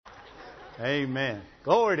Amen.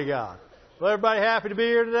 Glory to God. Well, everybody happy to be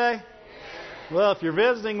here today? Well, if you're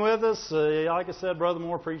visiting with us, like I said, Brother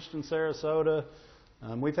Moore preached in Sarasota.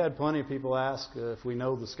 We've had plenty of people ask if we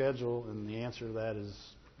know the schedule, and the answer to that is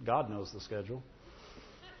God knows the schedule.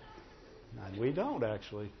 And we don't,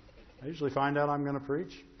 actually. I usually find out I'm going to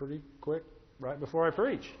preach pretty quick right before I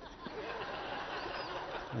preach.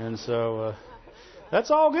 And so that's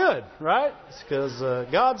all good, right? It's because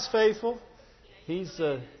God's faithful. He's,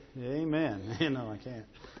 amen. I can't.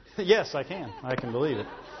 Yes, I can. I can believe it.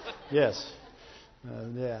 Yes.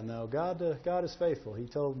 God is faithful. He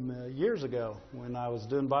told me years ago when I was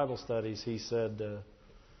doing Bible studies, He said,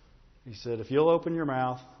 if you'll open your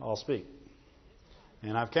mouth, I'll speak.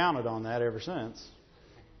 And I've counted on that ever since.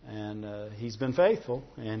 And He's been faithful,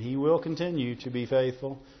 and He will continue to be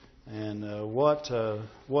faithful. And what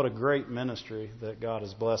a great ministry that God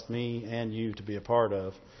has blessed me and you to be a part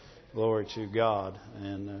of. Glory to God.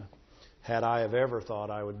 And had I have ever thought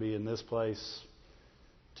I would be in this place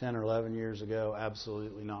 10 or 11 years ago,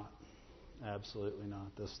 absolutely not. Absolutely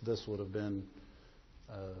not. This would have been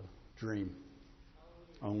a dream.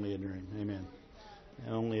 Only a dream. Amen.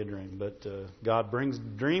 Only a dream. But God brings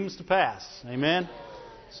dreams to pass. Amen.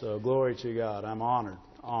 So glory to God. I'm honored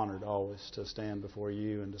always to stand before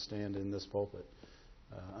you and to stand in this pulpit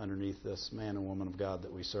underneath this man and woman of God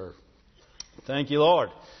that we serve. Thank you, Lord.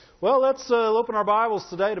 Well, let's open our Bibles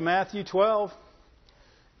today to Matthew 12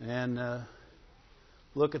 and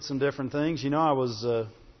look at some different things. I was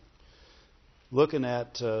looking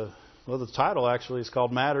at, the title actually is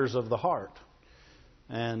called Matters of the Heart.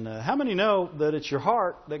 And how many know that it's your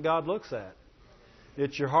heart that God looks at?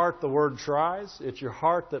 It's your heart the Word tries. It's your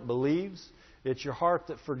heart that believes. It's your heart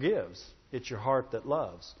that forgives. It's your heart that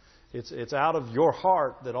loves. It's out of your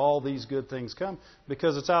heart that all these good things come,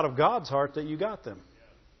 because it's out of God's heart that you got them.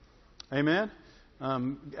 Amen?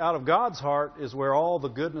 Out of God's heart is where all the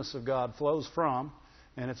goodness of God flows from,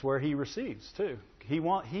 and it's where He receives too.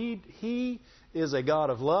 He is a God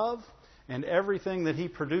of love, and everything that He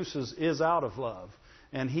produces is out of love.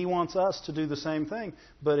 And He wants us to do the same thing,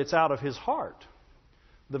 but it's out of His heart.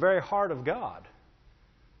 The very heart of God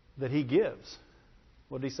that He gives.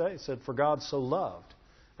 What did He say? He said, for God so loved.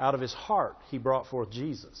 Out of His heart He brought forth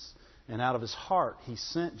Jesus. And out of His heart He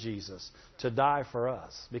sent Jesus to die for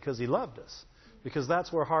us. Because He loved us. Because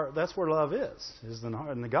that's where love is.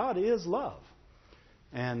 And God is love.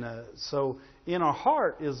 And so in our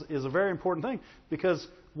heart is a very important thing. Because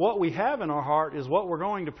what we have in our heart is what we're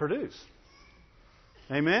going to produce.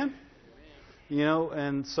 Amen?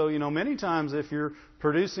 And so, many times if you're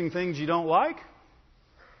producing things you don't like,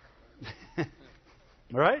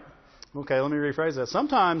 right? Okay, let me rephrase that.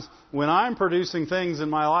 Sometimes when I'm producing things in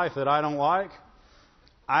my life that I don't like,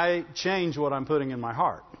 I change what I'm putting in my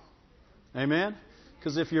heart. Amen?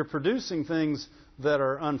 Because if you're producing things that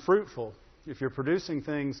are unfruitful, if you're producing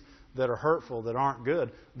things that are hurtful, that aren't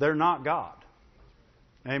good, they're not God.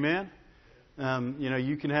 Amen?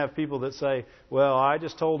 You can have people that say, well, I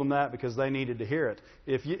just told them that because they needed to hear it.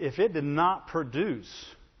 If it did not produce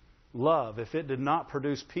love, if it did not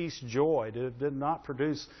produce peace, joy, if it did not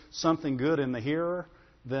produce something good in the hearer,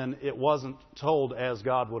 then it wasn't told as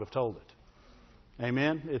God would have told it.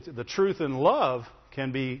 Amen? The truth in love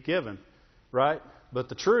can be given, right? But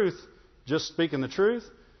the truth, just speaking the truth,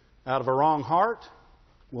 out of a wrong heart,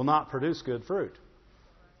 will not produce good fruit.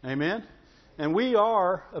 Amen? And we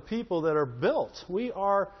are a people that are built. We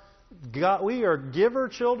are giver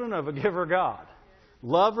children of a giver God.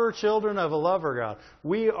 Lover children of a lover God.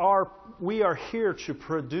 We are here to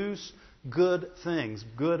produce good things,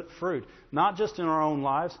 good fruit. Not just in our own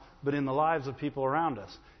lives, but in the lives of people around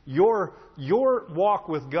us. Your walk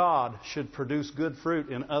with God should produce good fruit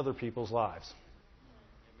in other people's lives.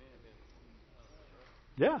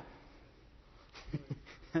 Yeah.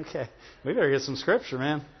 Okay. We better get some scripture,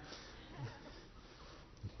 man.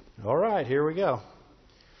 All right, here we go.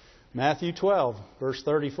 Matthew 12, verse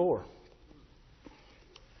 34. It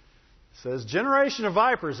says, generation of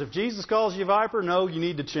vipers. If Jesus calls you a viper, no, you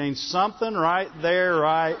need to change something right there,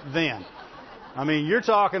 right then. I mean, you're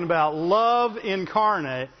talking about love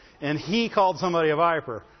incarnate, and He called somebody a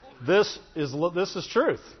viper. This is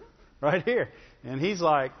truth, right here. And He's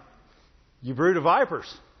like, you brood of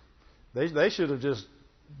vipers. They should have just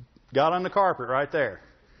got on the carpet right there.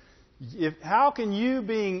 How can you,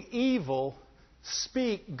 being evil,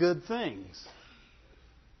 speak good things?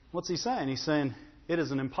 What's He saying? He's saying it is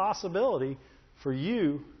an impossibility for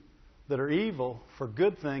you that are evil for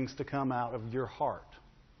good things to come out of your heart.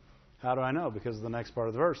 How do I know? Because of the next part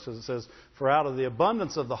of the verse. It says, for out of the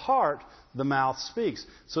abundance of the heart, the mouth speaks.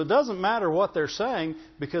 So it doesn't matter what they're saying,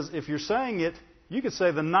 because if you're saying it You could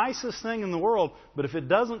say the nicest thing in the world, but if it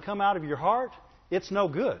doesn't come out of your heart, it's no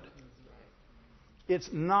good. It's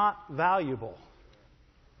not valuable.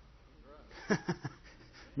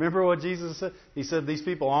 Remember what Jesus said? He said, these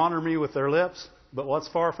people honor me with their lips, but what's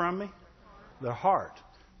far from me? Their heart.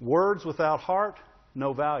 Words without heart,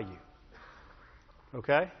 no value.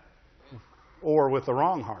 Okay? Or with the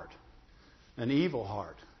wrong heart, an evil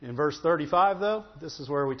heart. In verse 35, though, this is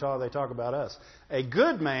where they talk about us. A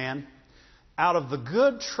good man, out of the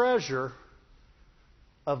good treasure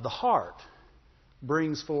of the heart,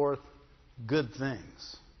 brings forth good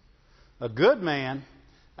things. A good man,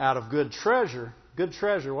 out of good treasure.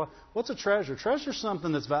 What's a treasure? Treasure's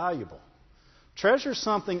something that's valuable. Treasure's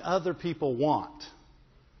something other people want.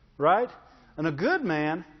 Right? And a good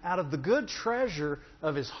man, out of the good treasure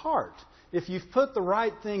of his heart, if you've put the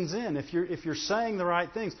right things in, if you're saying the right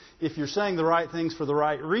things, if you're saying the right things for the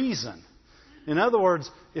right reason. In other words,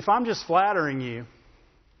 if I'm just flattering you,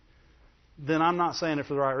 then I'm not saying it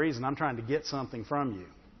for the right reason. I'm trying to get something from you.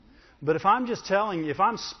 But if I'm just telling you, if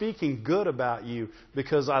I'm speaking good about you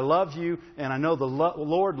because I love you and I know the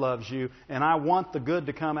Lord loves you and I want the good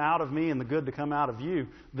to come out of me and the good to come out of you,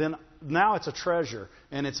 then now it's a treasure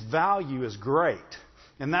and its value is great.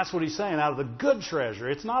 And that's what he's saying, out of the good treasure.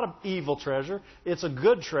 It's not an evil treasure. It's a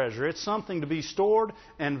good treasure. It's something to be stored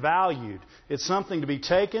and valued. It's something to be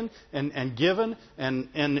taken and given. And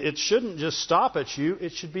it shouldn't just stop at you.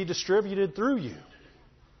 It should be distributed through you.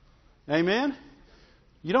 Amen?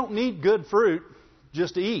 You don't need good fruit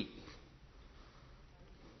just to eat.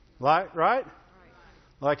 Right?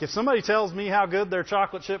 Like if somebody tells me how good their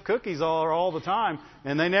chocolate chip cookies are all the time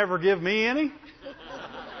and they never give me any,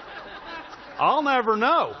 I'll never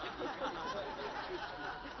know.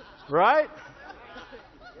 Right?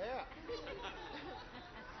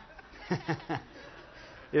 Yeah.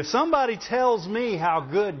 If somebody tells me how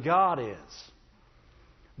good God is,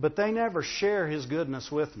 but they never share His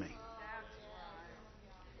goodness with me,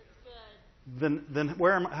 then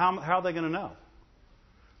how are they going to know?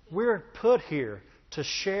 We're put here to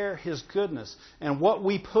share His goodness. And what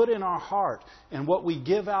we put in our heart and what we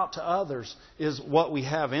give out to others is what we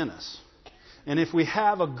have in us. And if we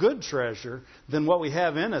have a good treasure, then what we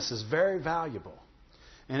have in us is very valuable.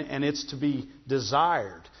 And it's to be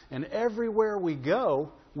desired. And everywhere we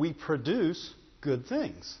go, we produce good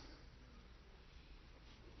things.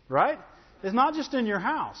 Right? It's not just in your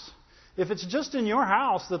house. If it's just in your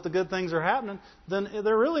house that the good things are happening, then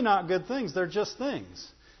they're really not good things. They're just things.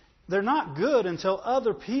 They're not good until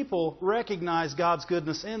other people recognize God's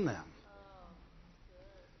goodness in them.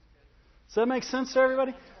 Does that make sense to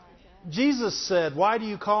everybody? Jesus said, "Why do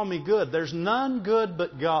you call me good? There's none good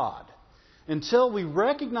but God." Until we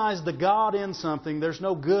recognize the God in something, there's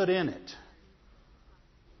no good in it.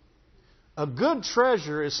 A good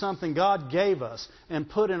treasure is something God gave us and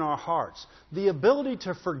put in our hearts. The ability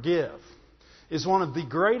to forgive is one of the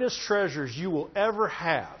greatest treasures you will ever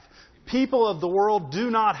have. People of the world do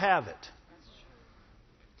not have it.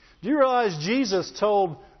 Do you realize Jesus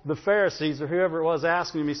told the Pharisees or whoever it was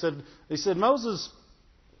asking him, he said,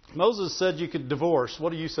 Moses said you could divorce.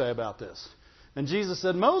 What do you say about this? And Jesus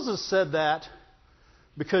said, Moses said that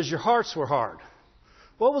because your hearts were hard.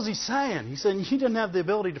 What was he saying? He said, you didn't have the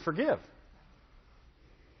ability to forgive.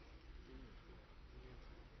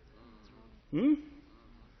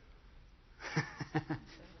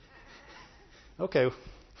 Okay.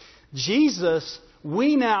 Jesus,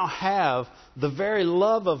 we now have the very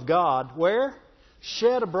love of God, where?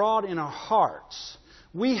 Shed abroad in our hearts.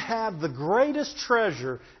 We have the greatest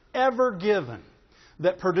treasure ever given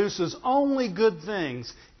that produces only good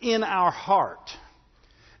things in our heart.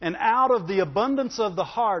 And out of the abundance of the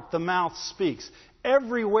heart, the mouth speaks.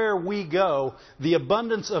 Everywhere we go, the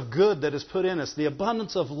abundance of good that is put in us, the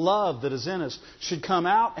abundance of love that is in us, should come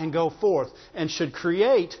out and go forth and should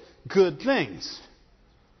create good things.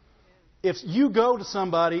 If you go to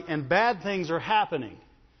somebody and bad things are happening,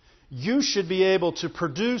 you should be able to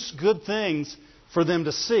produce good things for them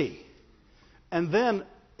to see. And then,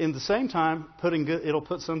 in the same time, it'll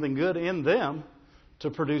put something good in them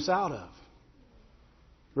to produce out of.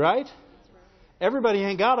 Right? Everybody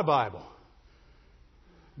ain't got a Bible.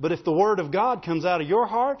 But if the Word of God comes out of your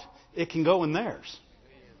heart, it can go in theirs.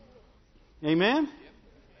 Amen?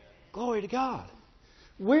 Glory to God.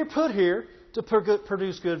 We're put here to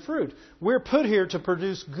produce good fruit. We're put here to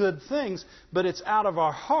produce good things, but it's out of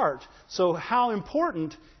our heart. So how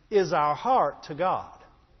important is our heart to God?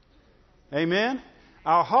 Amen?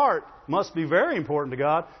 Our heart must be very important to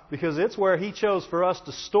God because it's where He chose for us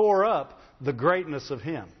to store up the greatness of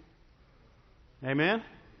Him. Amen?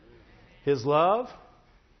 His love,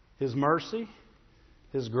 His mercy,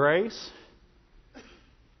 His grace,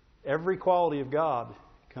 Every quality of God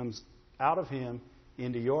comes out of Him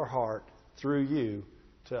into your heart through you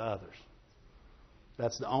to others.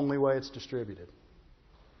 That's the only way it's distributed.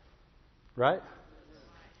 Right?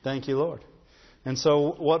 Thank you, Lord. And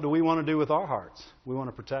so what do we want to do with our hearts? We want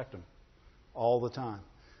to protect them all the time.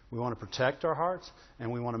 We want to protect our hearts,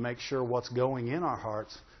 and we want to make sure what's going in our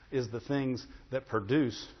hearts is the things that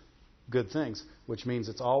produce good things, which means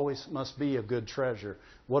it's always must be a good treasure.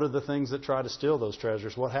 What are the things that try to steal those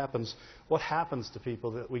treasures? What happens to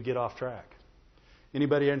people that we get off track?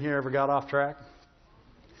 Anybody in here ever got off track?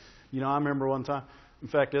 You know, I remember one time, in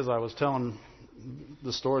fact, as I was telling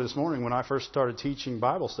the story this morning, when I first started teaching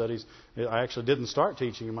Bible studies, I actually didn't start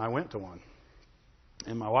teaching them, I went to one.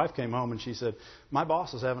 And my wife came home and she said, "My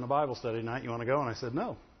boss is having a Bible study tonight. You want to go?" And I said,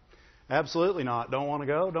 "No, absolutely not. Don't want to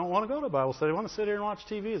go. Don't want to go to a Bible study. I want to sit here and watch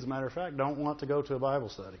TV. As a matter of fact, don't want to go to a Bible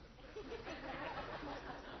study."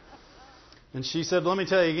 And she said, "Let me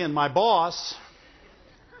tell you again, my boss,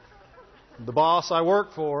 the boss I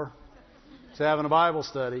work for, is having a Bible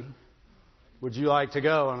study. Would you like to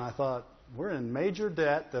go?" And I thought, we're in major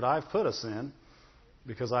debt that I've put us in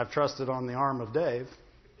because I've trusted on the arm of Dave.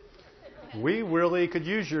 We really could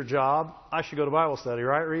use your job. I should go to Bible study.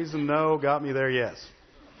 Right reason? No. Got me there? Yes.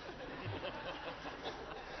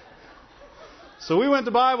 So we went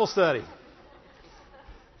to Bible study.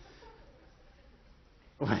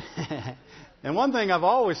 And one thing I've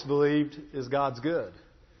always believed is God's good.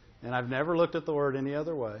 And I've never looked at the Word any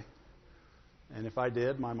other way. And if I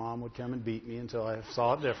did, my mom would come and beat me until I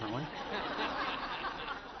saw it differently.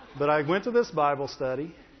 But I went to this Bible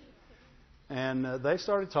study, and they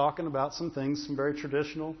started talking about some things, some very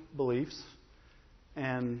traditional beliefs.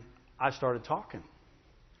 And I started talking.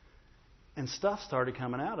 And stuff started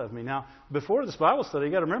coming out of me. Now, before this Bible study,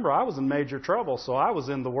 you got to remember, I was in major trouble, so I was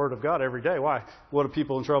in the Word of God every day. Why? What do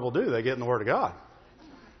people in trouble do? They get in the Word of God.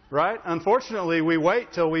 Right? Unfortunately, we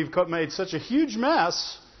wait till we've made such a huge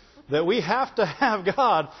mess that we have to have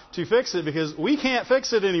God to fix it because we can't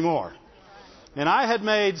fix it anymore. And I had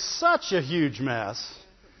made such a huge mess.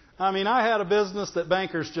 I mean, I had a business that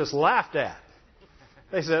bankers just laughed at.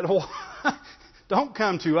 They said, "Well, don't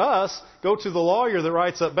come to us. Go to the lawyer that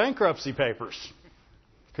writes up bankruptcy papers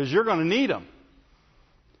because you're going to need them."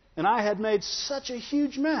 And I had made such a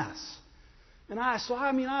huge mess. And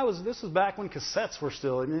this was back when cassettes were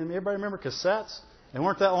still. I mean, everybody remember cassettes? They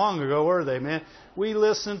weren't that long ago, were they, man? We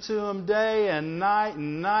listened to them day and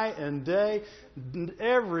night, day.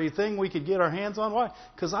 Everything we could get our hands on. Why?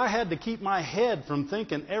 Because I had to keep my head from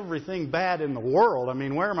thinking everything bad in the world. I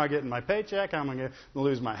mean, where am I getting my paycheck? How am I going to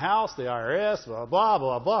lose my house? The IRS, blah, blah,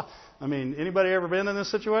 blah, blah. I mean, anybody ever been in this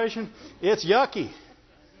situation? It's yucky.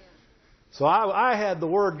 So I had the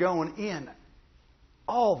Word going in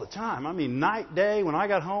all the time. I mean, night, day. When I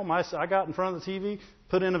got home, I got in front of the TV,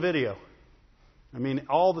 put in a video. I mean,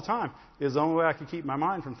 all the time is the only way I could keep my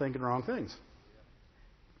mind from thinking wrong things.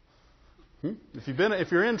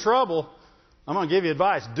 If you're in trouble, I'm going to give you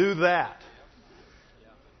advice. Do that.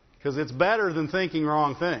 Because it's better than thinking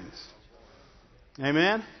wrong things.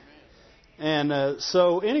 Amen? And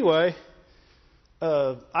so anyway,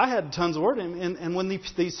 I had tons of word in, and when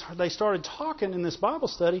they started talking in this Bible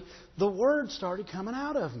study, the Word started coming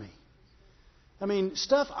out of me. I mean,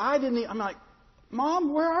 stuff I didn't even... I'm like,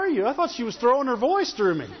 "Mom, where are you?" I thought she was throwing her voice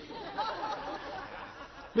through me.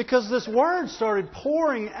 Because this Word started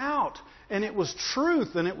pouring out. And it was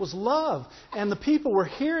truth and it was love. And the people were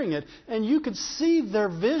hearing it. And you could see their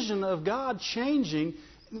vision of God changing.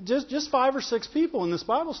 Just 5 or 6 people in this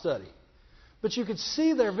Bible study. But you could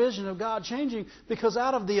see their vision of God changing because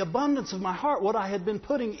out of the abundance of my heart, what I had been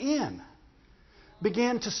putting in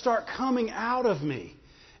began to start coming out of me.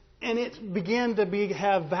 And it began to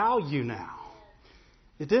have value now.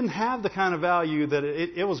 It didn't have the kind of value that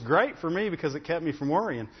it was great for me because it kept me from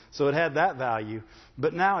worrying. So it had that value.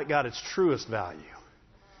 But now it got its truest value.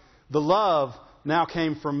 The love now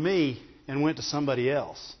came from me and went to somebody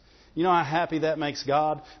else. You know how happy that makes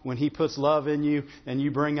God when He puts love in you and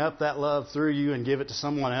you bring up that love through you and give it to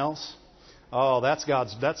someone else? Oh, that's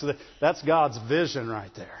God's vision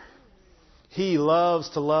right there. He loves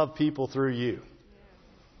to love people through you.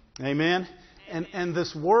 Amen? And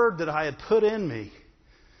this Word that I had put in me,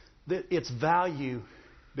 its value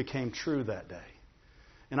became true that day.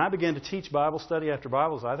 And I began to teach Bible study after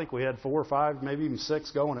Bible study. I think we had 4 or 5, maybe even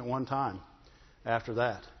 6 going at one time after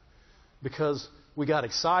that. Because we got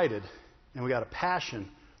excited and we got a passion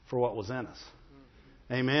for what was in us.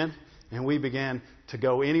 Amen? And we began to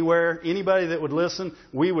go anywhere. Anybody that would listen,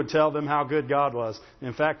 we would tell them how good God was.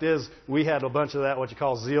 And the fact is, we had a bunch of that, what you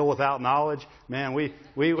call zeal without knowledge. Man, we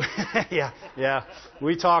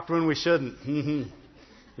talked when we shouldn't.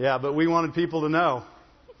 Yeah, but we wanted people to know.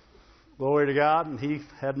 Glory to God, and He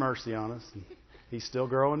had mercy on us. And He's still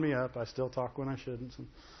growing me up. I still talk when I shouldn't.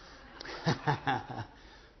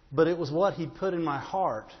 But it was what He'd put in my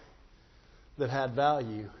heart that had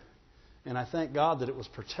value. And I thank God that it was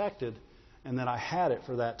protected and that I had it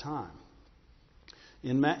for that time.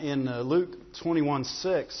 In Luke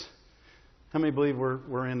 21:6, how many believe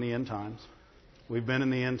we're in the end times? We've been in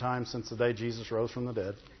the end times since the day Jesus rose from the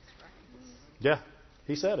dead. Yeah,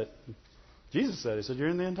 He said it. Jesus said it. He said, you're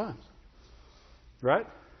in the end times. Right?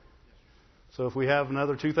 So if we have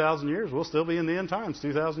another 2,000 years, we'll still be in the end times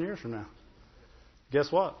 2,000 years from now.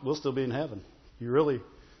 Guess what? We'll still be in heaven. You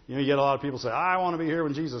get a lot of people say, I want to be here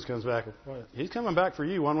when Jesus comes back. He's coming back for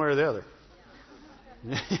you one way or the other.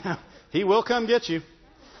 He will come get you.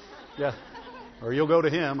 Yeah. Or you'll go to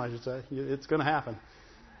Him, I should say. It's going to happen.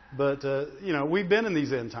 But, we've been in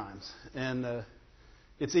these end times. And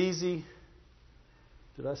it's easy.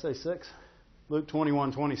 Did I say 6? Luke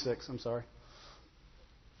 21:26, I'm sorry.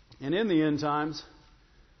 And in the end times,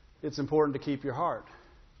 it's important to keep your heart.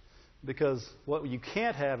 Because what you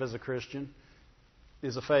can't have as a Christian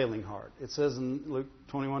is a failing heart. It says in Luke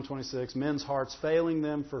 21:26, men's hearts failing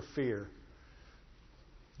them for fear.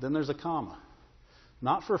 Then there's a comma.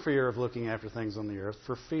 Not for fear of looking after things on the earth,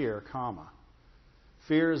 for fear, comma.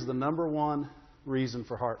 Fear is the number one reason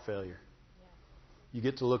for heart failure. You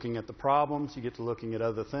get to looking at the problems, you get to looking at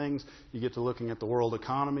other things, you get to looking at the world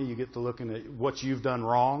economy, you get to looking at what you've done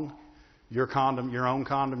wrong, your own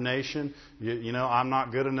condemnation. I'm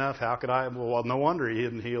not good enough. How could I? Well, no wonder He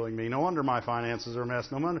isn't healing me. No wonder my finances are a mess.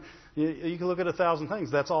 No wonder. You can look at 1,000 things.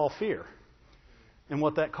 That's all fear. And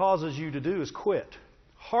what that causes you to do is quit.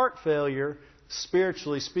 Heart failure,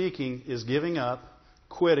 spiritually speaking, is giving up,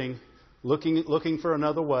 quitting, looking for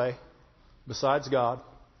another way besides God.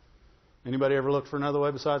 Anybody ever looked for another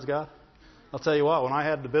way besides God? I'll tell you what, when I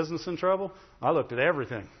had the business in trouble, I looked at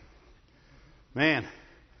everything. Man,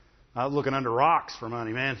 I was looking under rocks for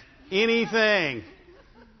money, man. Anything.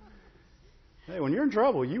 Hey, when you're in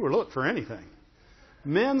trouble, you will look for anything.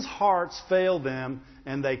 Men's hearts fail them,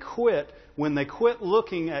 and they quit when they quit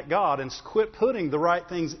looking at God and quit putting the right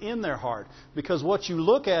things in their heart. Because what you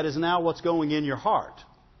look at is now what's going in your heart.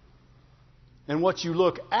 And what you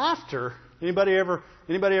look after... Anybody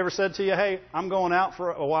ever said to you, hey, I'm going out for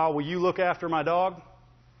a while, will you look after my dog?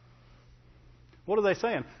 What are they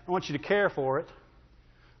saying? I want you to care for it.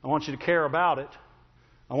 I want you to care about it.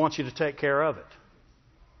 I want you to take care of it.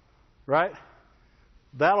 Right?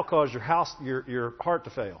 That'll cause your heart to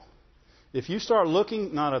fail. If you start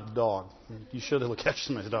looking, not at the dog. You should have catched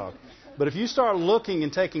somebody's dog. But if you start looking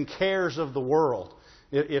and taking cares of the world,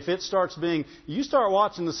 if it starts being, you start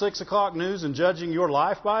watching the 6 o'clock news and judging your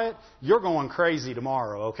life by it, you're going crazy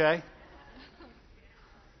tomorrow, okay?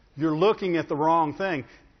 You're looking at the wrong thing.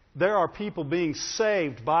 There are people being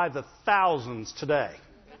saved by the thousands today.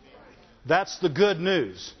 That's the good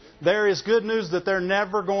news. There is good news that they're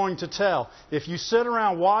never going to tell. If you sit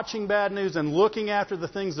around watching bad news and looking after the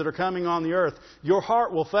things that are coming on the earth, your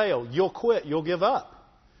heart will fail. You'll quit. You'll give up.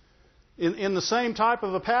 In the same type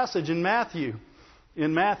of a passage in Matthew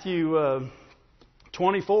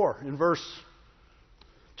 24, in verse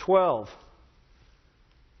 12,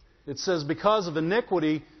 it says, because of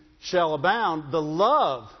iniquity shall abound, the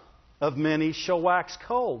love of many shall wax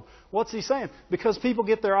cold. What's he saying? Because people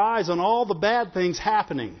get their eyes on all the bad things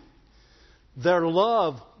happening, their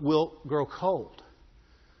love will grow cold.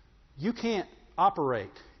 You can't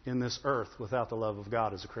operate in this earth without the love of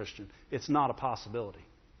God as a Christian. It's not a possibility.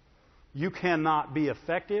 You cannot be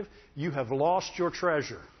effective. You have lost your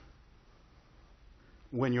treasure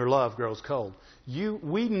when your love grows cold.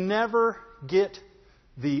 We never get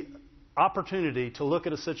the opportunity to look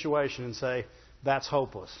at a situation and say, that's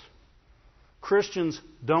hopeless. Christians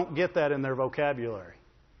don't get that in their vocabulary.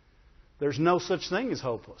 There's no such thing as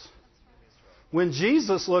hopeless. When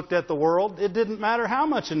Jesus looked at the world, it didn't matter how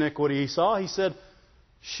much iniquity He saw. He said,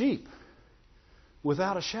 sheep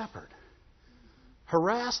without a shepherd.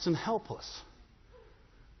 Harassed and helpless.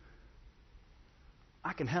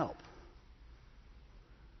 I can help.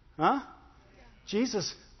 Huh?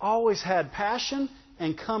 Jesus always had passion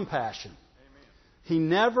and compassion. He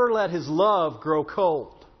never let His love grow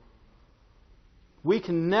cold. We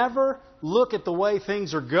can never look at the way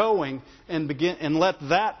things are going and let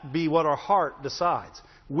that be what our heart decides.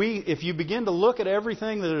 If you begin to look at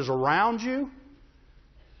everything that is around you,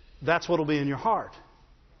 that's what will be in your heart.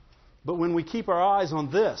 But when we keep our eyes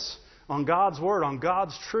on this, on God's Word, on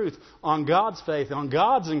God's truth, on God's faith, on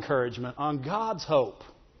God's encouragement, on God's hope,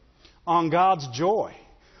 on God's joy,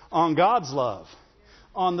 on God's love,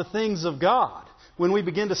 on the things of God, when we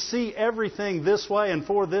begin to see everything this way and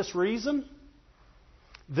for this reason,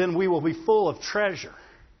 then we will be full of treasure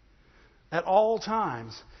at all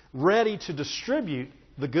times, ready to distribute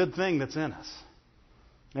the good thing that's in us.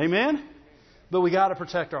 Amen? But we got to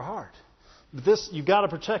protect our heart. You've got to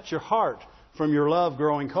protect your heart from your love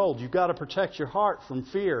growing cold. You've got to protect your heart from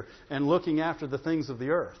fear and looking after the things of the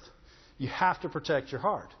earth. You have to protect your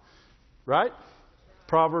heart. Right?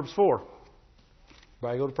 Proverbs 4.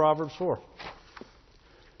 Everybody go to Proverbs 4.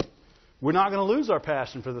 We're not going to lose our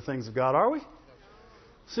passion for the things of God, are we?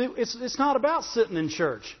 See, it's not about sitting in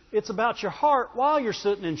church. It's about your heart while you're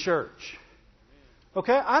sitting in church.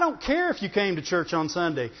 Okay? I don't care if you came to church on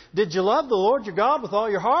Sunday. Did you love the Lord your God with all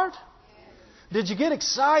your heart? Did you get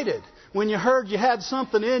excited when you heard you had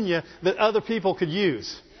something in you that other people could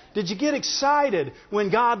use? Did you get excited when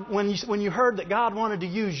you heard that God wanted to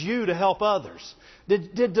use you to help others?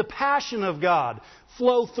 Did the passion of God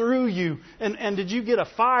flow through you? And did you get a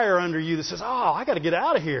fire under you that says, oh, I got to get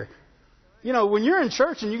out of here? You know, when you're in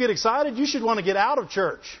church and you get excited, you should want to get out of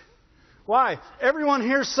church. Why? Everyone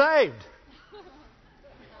here's saved.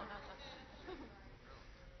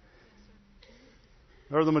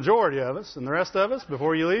 Or the majority of us. And the rest of us,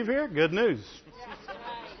 before you leave here, good news.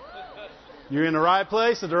 You're in the right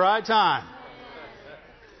place at the right time.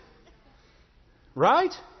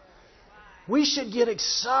 Right? We should get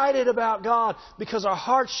excited about God because our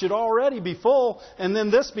hearts should already be full, and then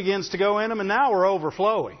this begins to go in them, and now we're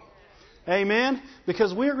overflowing. Amen?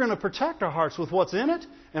 Because we're going to protect our hearts with what's in it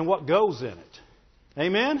and what goes in it.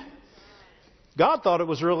 Amen? God thought it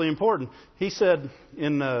was really important. He said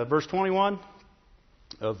in verse 21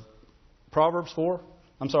 of Proverbs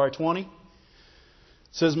 20, it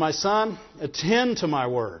says, my son, attend to my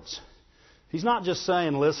words. He's not just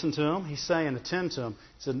saying listen to them. He's saying attend to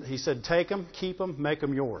them. He said take them, keep them, make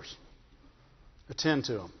them yours. Attend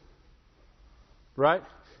to them. Right?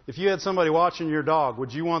 If you had somebody watching your dog,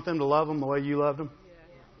 would you want them to love them the way you loved them?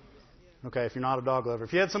 Okay, if you're not a dog lover.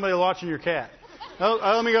 If you had somebody watching your cat.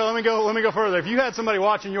 Let me go further. If you had somebody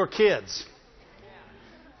watching your kids,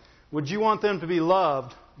 would you want them to be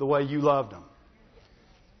loved the way you loved them?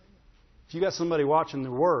 If you got somebody watching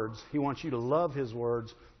the words, he wants you to love his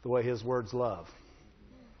words the way his words love.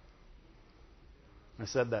 I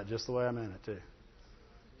said that just the way I meant it too.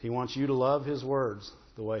 He wants you to love his words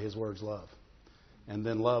the way his words love. And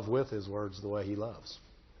then love with his words the way he loves.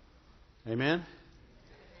 Amen?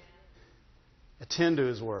 Attend to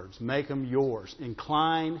his words. Make them yours.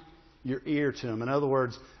 Incline your ear to them. In other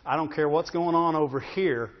words, I don't care what's going on over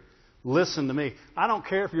here. Listen to me. I don't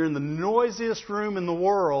care if you're in the noisiest room in the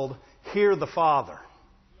world. Hear the Father.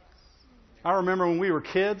 I remember when we were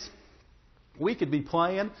kids, we could be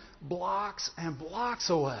playing blocks and blocks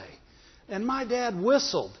away. And my dad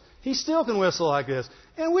whistled. He still can whistle like this.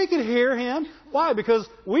 And we could hear him. Why? Because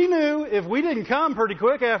we knew if we didn't come pretty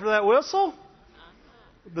quick after that whistle,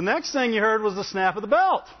 the next thing you heard was the snap of the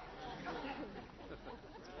belt.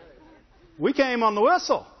 We came on the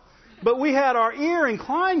whistle. But we had our ear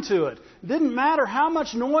inclined to it. Didn't matter how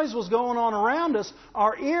much noise was going on around us,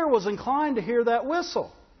 our ear was inclined to hear that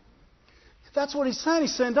whistle. That's what he's saying.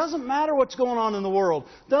 He's saying, doesn't matter what's going on in the world.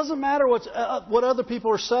 Doesn't matter what other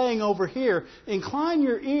people are saying over here. Incline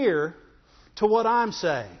your ear to what I'm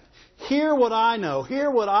saying. Hear what I know.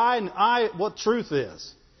 Hear what truth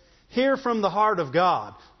is. Hear from the heart of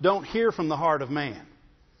God. Don't hear from the heart of man.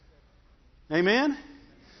 Amen?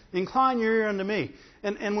 Incline your ear unto me.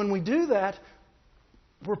 And when we do that,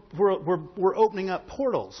 we're opening up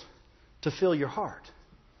portals to fill your heart.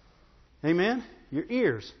 Amen? Your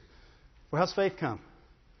ears. Well, how's faith come?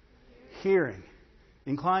 Hearing.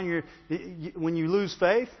 Incline your... When you lose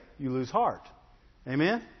faith, you lose heart.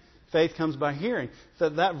 Amen? Faith comes by hearing.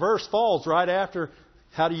 That verse falls right after,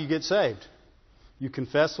 how do you get saved? You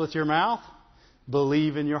confess with your mouth,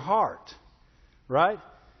 believe in your heart. Right?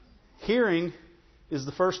 Hearing is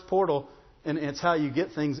the first portal, and it's how you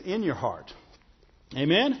get things in your heart.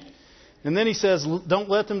 Amen? And then he says, don't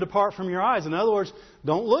let them depart from your eyes. In other words,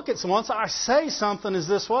 don't look at someone. Once I say something is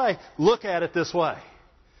this way, look at it this way.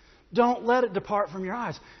 Don't let it depart from your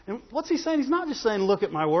eyes. And what's he saying? He's not just saying, look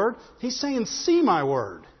at my word. He's saying, see my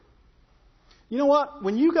word. You know what?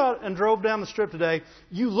 When you got and drove down the strip today,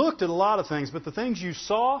 you looked at a lot of things, but the things you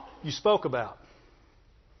saw, you spoke about.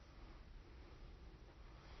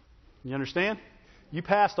 You understand? You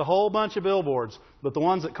passed a whole bunch of billboards, but the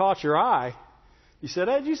ones that caught your eye, you said,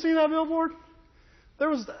 hey, did you see that billboard?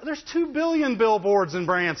 There's 2 billion billboards in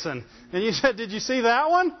Branson. And you said, did you see that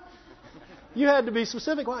one? You had to be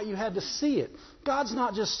specific. Why? You had to see it. God's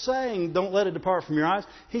not just saying, don't let it depart from your eyes.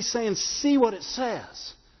 He's saying, see what it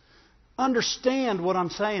says. Understand what I'm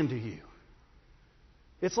saying to you.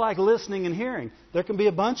 It's like listening and hearing. There can be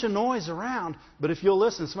a bunch of noise around, but if you'll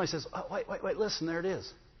listen, somebody says, oh, wait, listen, there it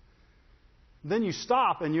is. Then you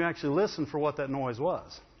stop and you actually listen for what that noise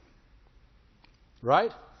was.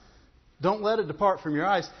 Right? Don't let it depart from your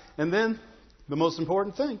eyes. And then, the most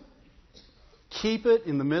important thing, keep it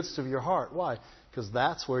in the midst of your heart. Why? Because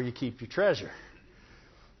that's where you keep your treasure.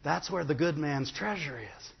 That's where the good man's treasure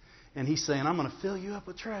is. And he's saying, I'm going to fill you up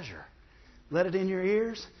with treasure. Let it in your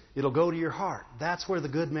ears. It'll go to your heart. That's where the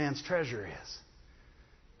good man's treasure is.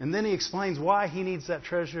 And then he explains why he needs that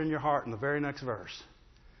treasure in your heart in the very next verse.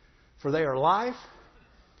 For they are life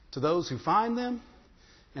to those who find them,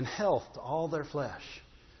 and health to all their flesh.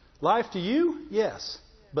 Life to you? Yes.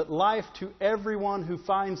 But life to everyone who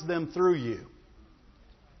finds them through you.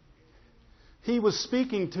 He was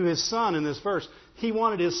speaking to his son in this verse. He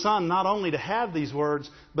wanted his son not only to have these words,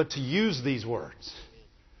 but to use these words.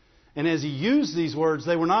 And as he used these words,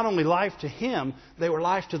 they were not only life to him, they were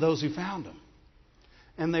life to those who found him.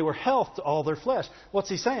 And they were health to all their flesh. What's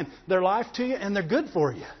he saying? They're life to you and they're good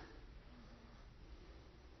for you.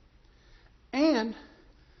 And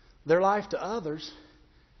they're life to others,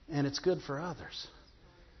 and it's good for others.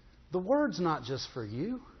 The Word's not just for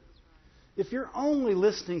you. If you're only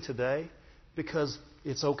listening today because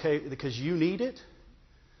it's okay, because you need it,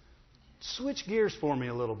 switch gears for me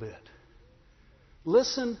a little bit.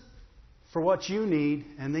 Listen for what you need,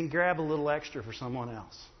 and then grab a little extra for someone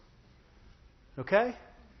else. Okay?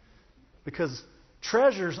 Because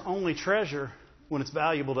treasures only treasure when it's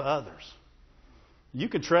valuable to others. You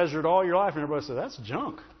could treasure it all your life, and everybody says, that's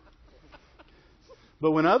junk.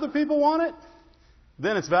 But when other people want it,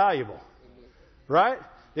 then it's valuable. Right?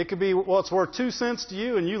 It could be, well, it's worth 2 cents to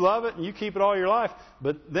you, and you love it, and you keep it all your life.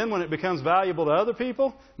 But then when it becomes valuable to other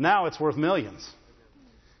people, now it's worth millions.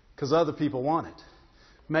 Because other people want it.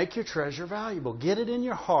 Make your treasure valuable. Get it in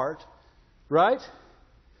your heart, right?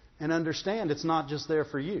 And understand it's not just there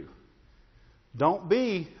for you. Don't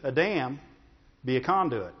be a dam, be a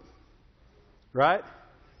conduit. Right?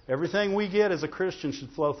 Everything we get as a Christian should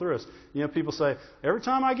flow through us. You know, people say, every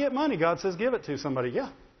time I get money, God says give it to somebody. Yeah.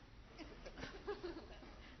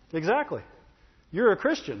 Exactly. You're a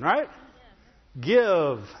Christian, right?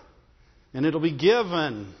 Give, and it'll be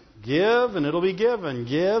given. Give, and it'll be given.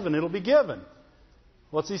 Give, and it'll be given.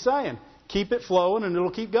 What's he saying? Keep it flowing, and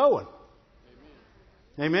it'll keep going.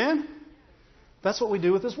 Amen? That's what we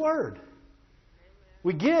do with His Word.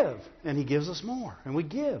 We give, and He gives us more. And we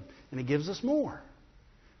give, and He gives us more.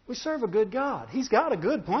 We serve a good God. He's got a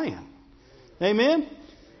good plan. Amen?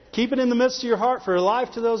 Keep it in the midst of your heart for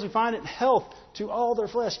life to those who find it, health to all their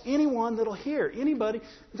flesh. Anyone that'll hear, anybody.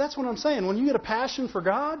 That's what I'm saying. When you get a passion for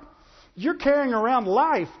God, you're carrying around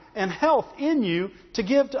life and health in you to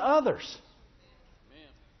give to others.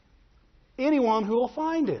 Anyone who will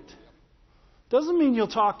find it. Doesn't mean you'll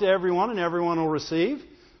talk to everyone and everyone will receive,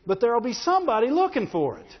 but there will be somebody looking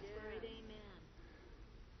for it.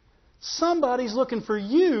 Somebody's looking for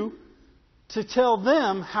you to tell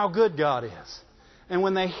them how good God is. And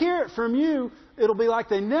when they hear it from you, it'll be like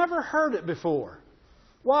they never heard it before.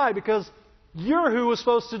 Why? Because you're who was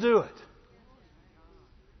supposed to do it.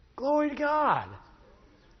 Glory to God.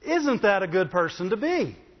 Isn't that a good person to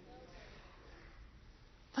be?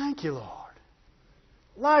 Thank you, Lord.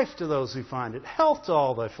 Life to those who find it. Health to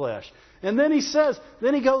all thy flesh. And then he says,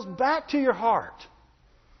 then he goes back to your heart.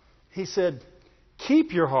 He said,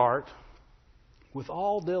 keep your heart with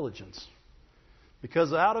all diligence,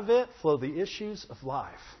 because out of it flow the issues of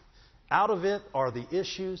life. Out of it are the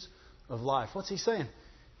issues of life. What's he saying?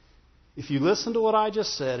 If you listen to what I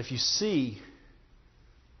just said, if you see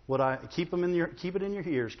what I keep it in your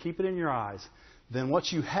ears, keep it in your eyes, then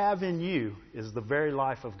what you have in you is the very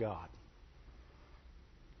life of God.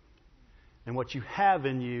 And what you have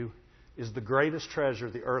in you is the greatest treasure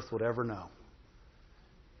the earth would ever know.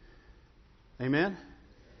 Amen?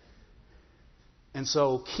 And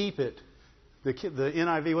so keep it. The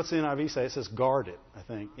NIV, what's the NIV say? It says guard it, I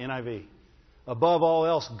think. NIV. Above all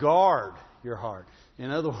else, guard your heart.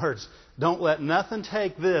 In other words, don't let nothing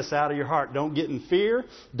take this out of your heart. Don't get in fear.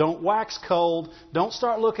 Don't wax cold. Don't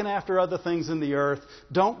start looking after other things in the earth.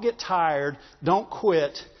 Don't get tired. Don't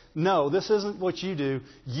quit. No, this isn't what you do.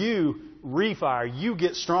 You refire. You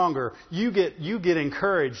get stronger. You get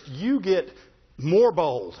encouraged. You get more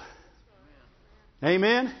bold.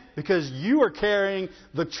 Amen? Because you are carrying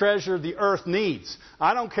the treasure the earth needs.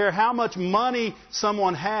 I don't care how much money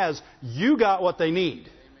someone has. You got what they need.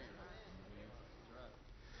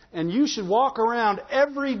 And you should walk around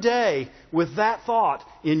every day with that thought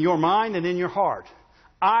in your mind and in your heart.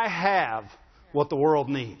 I have what the world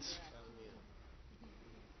needs.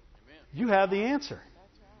 You have the answer.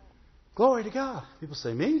 Glory to God. People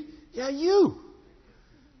say, me? Yeah, you.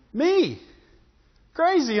 Me.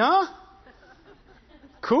 Crazy, huh?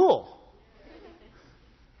 Cool.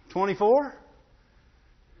 24?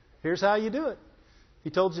 Here's how you do it. He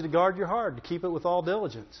told you to guard your heart, to keep it with all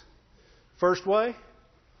diligence. First way,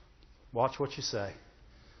 watch what you say.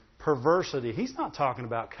 Perversity. He's not talking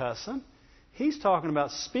about cussing. He's talking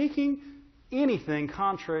about speaking anything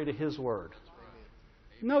contrary to His Word.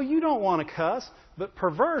 No, you don't want to cuss, but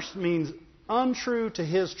perverse means untrue to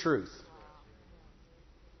His truth.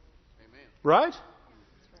 Right?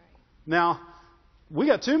 Now, we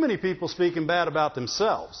got too many people speaking bad about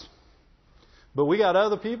themselves. But we got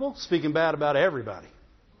other people speaking bad about everybody.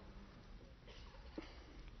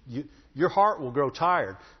 Your heart will grow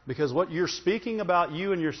tired because what you're speaking about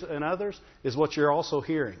you and others is what you're also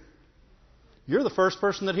hearing. You're the first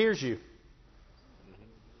person that hears you.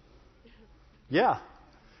 Yeah.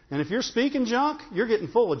 And if you're speaking junk, you're getting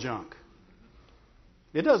full of junk.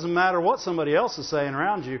 It doesn't matter what somebody else is saying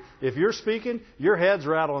around you. If you're speaking, your head's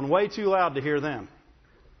rattling way too loud to hear them.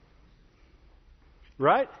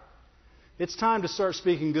 Right? It's time to start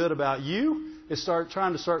speaking good about you. It's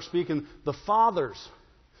trying to start speaking the Father's.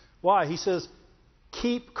 Why? He says,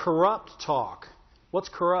 keep corrupt talk. What's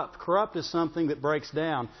corrupt? Corrupt is something that breaks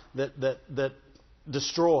down, that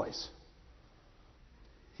destroys.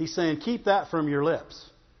 He's saying, keep that from your lips.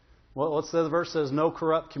 Well, what's the other verse says? No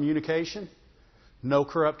corrupt communication. No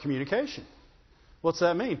corrupt communication. What's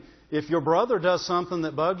that mean? If your brother does something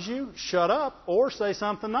that bugs you, shut up or say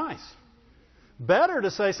something nice. Better to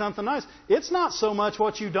say something nice. It's not so much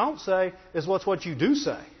what you don't say as what you do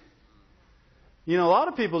say. You know, a lot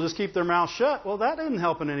of people just keep their mouth shut. Well, that isn't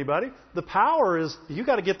helping anybody. The power is you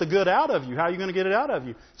got to get the good out of you. How are you going to get it out of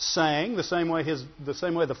you? Saying the same way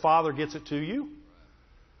the Father gets it to you.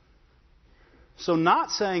 So not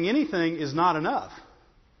saying anything is not enough.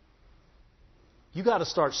 You got to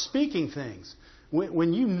start speaking things.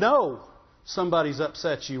 When you know somebody's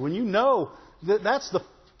upset you, when you know that's the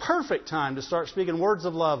perfect time to start speaking words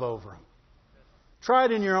of love over them. Try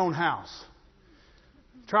it in your own house.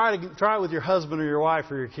 Try it with your husband or your wife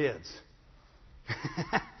or your kids.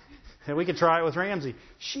 And we can try it with Ramsey.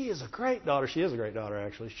 She is a great daughter. She is a great daughter,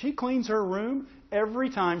 actually. She cleans her room every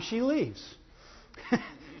time she leaves.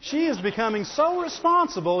 She is becoming so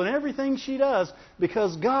responsible in everything she does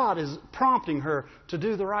because God is prompting her to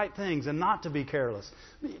do the right things and not to be careless.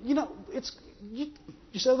 You know, you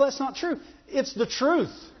say, well, that's not true. It's the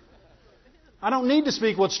truth. I don't need to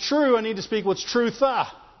speak what's true. I need to speak what's truth.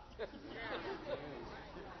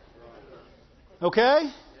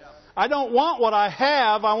 Okay? I don't want what I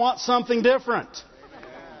have. I want something different.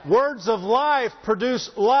 Words of life produce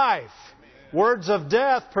life. Words of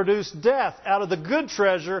death produce death. Out of the good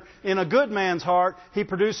treasure in a good man's heart, he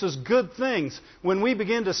produces good things. When we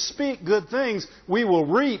begin to speak good things, we will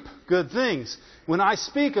reap good things. When I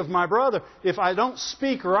speak of my brother, if I don't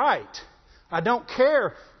speak right, I don't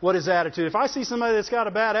care what his attitude. If I see somebody that's got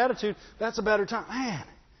a bad attitude, that's a better time. Man,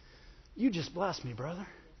 you just blessed me, brother.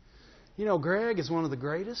 You know, Greg is one of the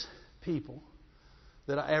greatest people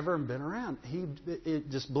that I ever been around. It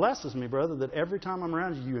just blesses me, brother, that every time I'm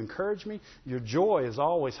around you, you encourage me. Your joy is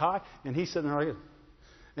always high. And he's sitting there like,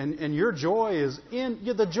 and your joy is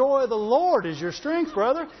the joy of the Lord is your strength,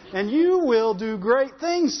 brother. And you will do great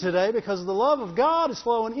things today because the love of God is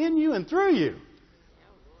flowing in you and through you.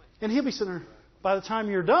 And he'll be sitting there. By the time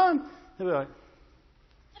you're done, he'll be like,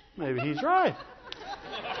 maybe he's right.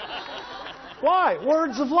 Why?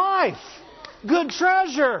 Words of life. Good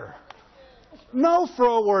treasure. No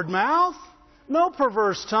froward mouth. No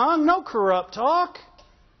perverse tongue. No corrupt talk.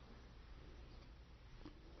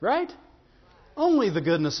 Right? Only the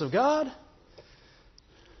goodness of God.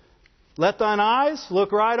 Let thine eyes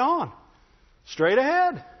look right on. Straight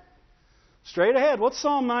ahead. Straight ahead. What's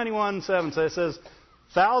Psalm 91:7 say? It says,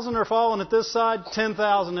 1,000 are falling at this side,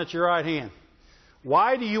 10,000 at your right hand.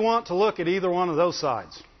 Why do you want to look at either one of those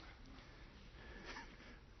sides?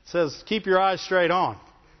 It says, keep your eyes straight on.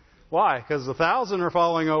 Why? Because 1,000 are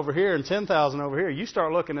falling over here and 10,000 over here. You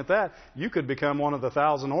start looking at that, you could become one of the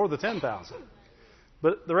 1,000 or the 10,000.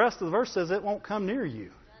 But the rest of the verse says it won't come near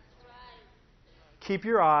you. Keep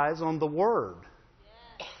your eyes on the Word.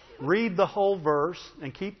 Read the whole verse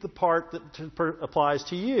and keep the part that applies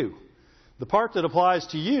to you. The part that applies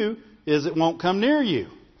to you is it won't come near you.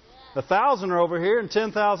 1,000 are over here and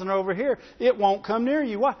 10,000 are over here. It won't come near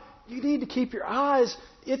you. Why? You need to keep your eyes.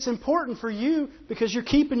 It's important for you because you're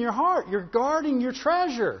keeping your heart. You're guarding your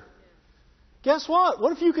treasure. Guess what?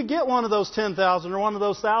 What if you could get one of those 10,000 or one of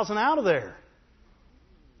those 1,000 out of there?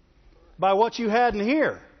 By what you had in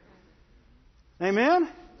here. Amen?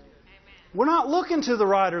 We're not looking to the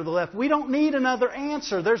right or the left. We don't need another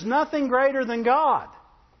answer. There's nothing greater than God.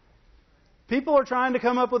 People are trying to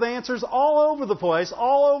come up with answers all over the place,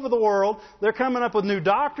 all over the world. They're coming up with new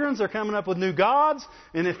doctrines. They're coming up with new gods.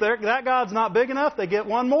 And if that God's not big enough, they get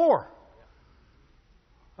one more.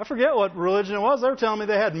 I forget what religion it was. They were telling me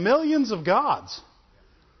they had millions of gods.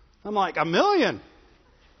 I'm like, 1 million?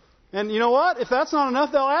 And you know what? If that's not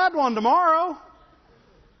enough, they'll add one tomorrow.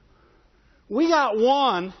 We got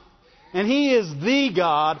one, and He is the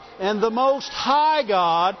God and the Most High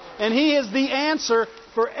God, and He is the answer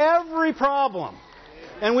for every problem.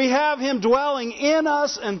 And we have Him dwelling in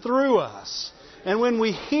us and through us. And when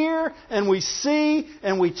we hear and we see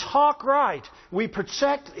and we talk right, we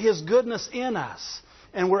protect His goodness in us.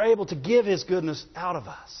 And we're able to give His goodness out of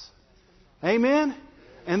us. Amen?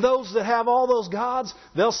 And those that have all those gods,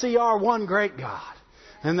 they'll see our one great God.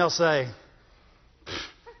 And they'll say,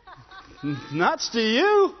 nuts to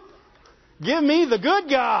you. Give me the good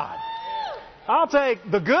God. I'll take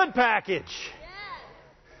the good package.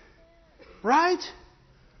 Right?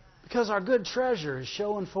 Because our good treasure is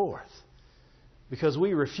showing forth. Because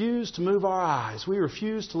we refuse to move our eyes. We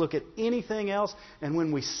refuse to look at anything else. And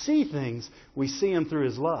when we see things, we see them through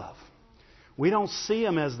His love. We don't see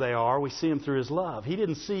them as they are. We see them through His love. He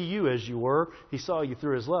didn't see you as you were. He saw you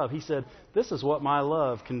through His love. He said, this is what my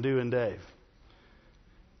love can do in Dave.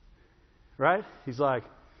 Right? He's like,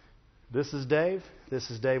 this is Dave.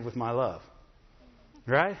 This is Dave with my love.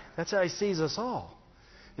 Right? That's how He sees us all.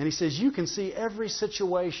 And He says, you can see every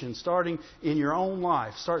situation starting in your own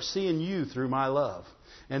life. Start seeing you through my love.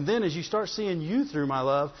 And then as you start seeing you through my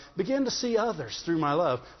love, begin to see others through my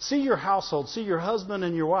love. See your household. See your husband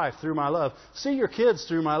and your wife through my love. See your kids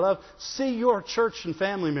through my love. See your church and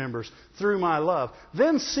family members through my love.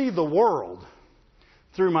 Then see the world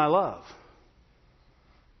through my love.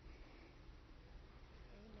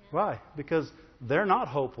 Why? Because they're not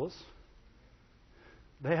hopeless.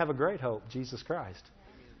 They have a great hope, Jesus Christ.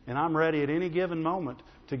 And I'm ready at any given moment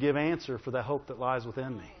to give answer for the hope that lies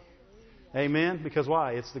within me. Amen? Because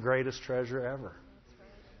why? It's the greatest treasure ever.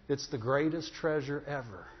 It's the greatest treasure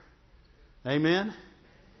ever. Amen?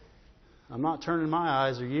 I'm not turning my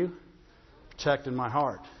eyes, are you? Protecting my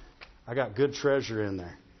heart. I got good treasure in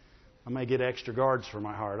there. I may get extra guards for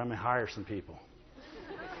my heart. I may hire some people.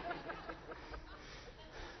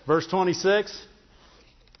 Verse 26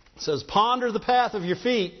 says, ponder the path of your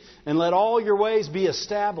feet and let all your ways be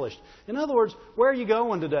established. In other words, where are you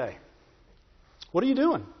going today? What are you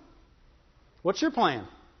doing? What's your plan?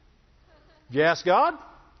 Did you ask God?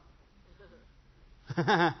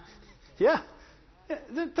 Yeah.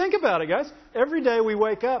 Think about it, guys. Every day we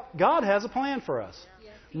wake up, God has a plan for us.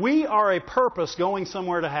 We are a purpose going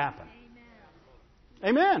somewhere to happen.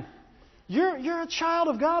 Amen. You're a child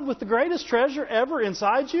of God with the greatest treasure ever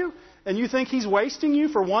inside you, and you think He's wasting you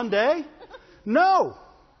for one day? No.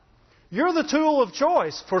 You're the tool of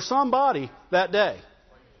choice for somebody that day.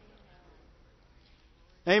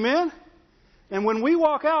 Amen? And when we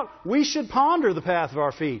walk out, we should ponder the path of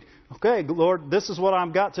our feet. Okay, Lord, this is what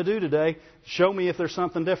I've got to do today. Show me if there's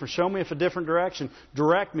something different. Show me if a different direction.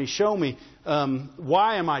 Direct me. Show me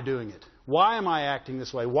why am I doing it? Why am I acting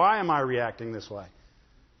this way? Why am I reacting this way?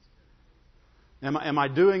 Am I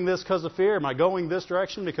doing this because of fear? Am I going this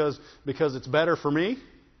direction because it's better for me?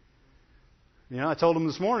 You know, I told him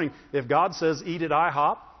this morning, if God says eat at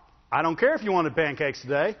IHOP, I don't care if you wanted pancakes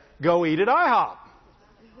today. Go eat at IHOP.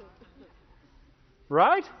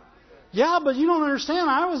 Right? Yeah, but you don't understand.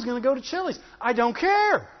 I was going to go to Chili's. I don't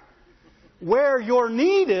care. Where you're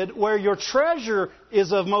needed, where your treasure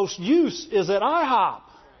is of most use, is at IHOP.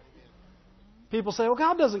 People say, well,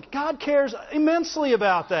 God cares immensely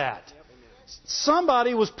about that.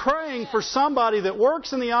 Somebody was praying for somebody that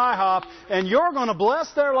works in the IHOP, and you're going to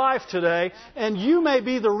bless their life today, and you may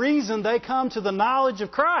be the reason they come to the knowledge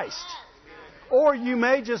of Christ. Or you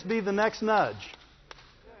may just be the next nudge.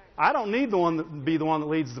 I don't need to be the one that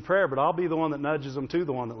leads the prayer, but I'll be the one that nudges them to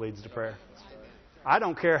the one that leads the prayer. I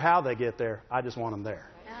don't care how they get there. I just want them there.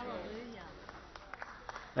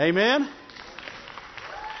 Amen?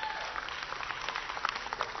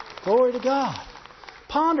 Glory to God.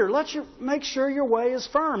 Ponder. Make sure your way is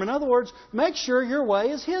firm. In other words, make sure your way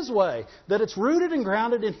is His way. That it's rooted and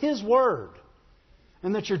grounded in His Word.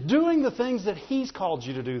 And that you're doing the things that He's called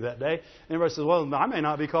you to do that day. And everybody says, well, I may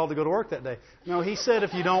not be called to go to work that day. No, He said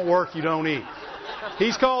if you don't work, you don't eat.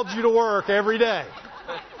 He's called you to work every day.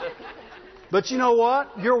 But you know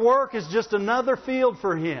what? Your work is just another field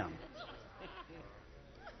for Him.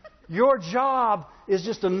 Your job is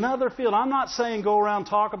just another field. I'm not saying go around and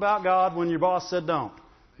talk about God when your boss said don't.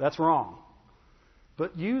 That's wrong.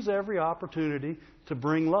 But use every opportunity to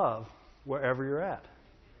bring love wherever you're at.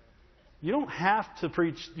 You don't have to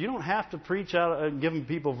preach. You don't have to preach out and giving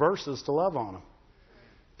people verses to love on them.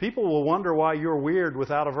 People will wonder why you're weird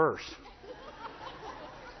without a verse.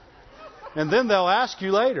 And then they'll ask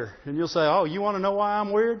you later, and you'll say, "Oh, you want to know why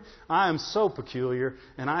I'm weird? I am so peculiar,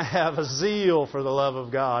 and I have a zeal for the love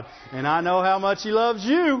of God, and I know how much He loves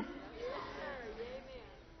you."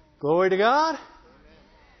 Glory to God.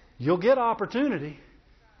 You'll get opportunity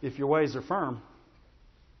if your ways are firm.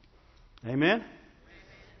 Amen.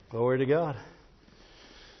 Glory to God.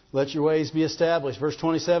 Let your ways be established. Verse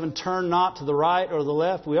 27, turn not to the right or the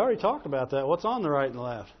left. We already talked about that. What's on the right and the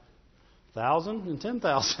left? 1,000 and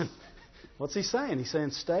 10,000. What's He saying? He's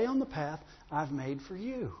saying, stay on the path I've made for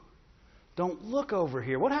you. Don't look over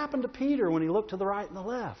here. What happened to Peter when he looked to the right and the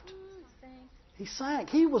left? He sank.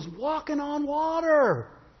 He was walking on water.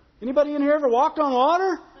 Anybody in here ever walked on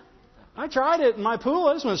water? I tried it in my pool.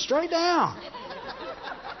 I just went straight down.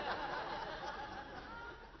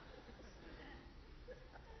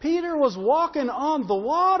 Peter was walking on the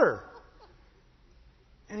water.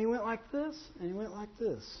 And he went like this, and he went like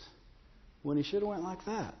this, when he should have went like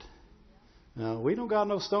that. Now, we don't got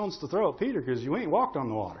no stones to throw at Peter because you ain't walked on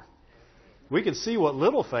the water. We could see what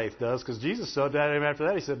little faith does because Jesus said that after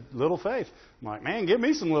that. He said, little faith. I'm like, man, give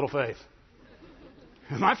me some little faith.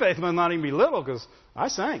 My faith might not even be little because I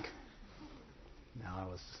sank. No,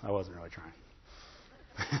 I wasn't really trying.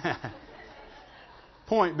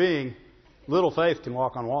 Point being, little faith can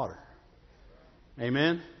walk on water.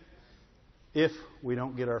 Amen? If we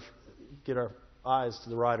don't get our eyes to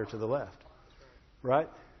the right or to the left. Right?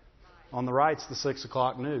 On the right's the 6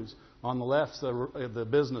 o'clock news. On the left's the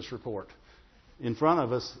business report. In front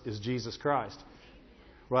of us is Jesus Christ.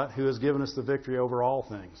 Right? Who has given us the victory over all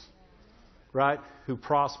things. Right? Who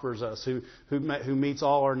prospers us. Who meets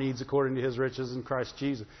all our needs according to His riches in Christ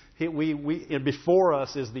Jesus. And before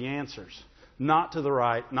us is the answers. Not to the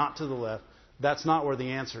right, not to the left. That's not where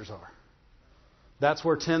the answers are. That's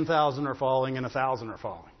where 10,000 are falling and 1,000 are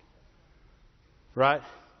falling. Right?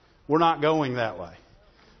 We're not going that way.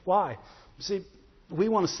 Why? See, we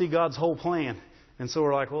want to see God's whole plan. And so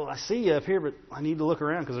we're like, well, I see you up here, but I need to look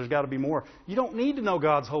around because there's got to be more. You don't need to know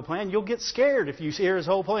God's whole plan. You'll get scared if you hear His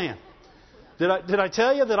whole plan. Did I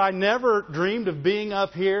tell you that I never dreamed of being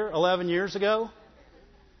up here 11 years ago?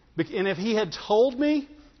 And if He had told me,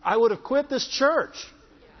 I would have quit this church.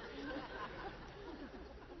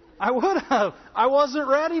 I would have. I wasn't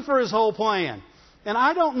ready for His whole plan. And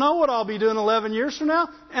I don't know what I'll be doing 11 years from now,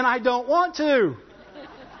 and I don't want to.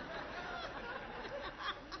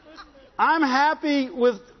 I'm happy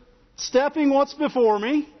with stepping what's before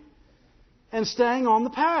me and staying on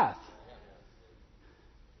the path.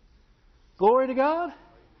 Glory to God.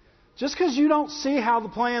 Just because you don't see how the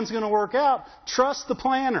plan's going to work out, trust the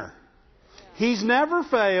planner. He's never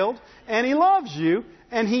failed, and He loves you,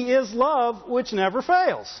 and He is love which never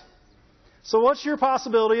fails. So what's your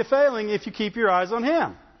possibility of failing if you keep your eyes on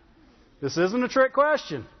Him? This isn't a trick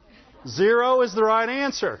question. 0 is the right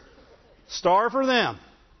answer. Star for them.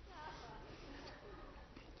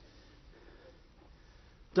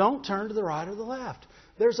 Don't turn to the right or the left.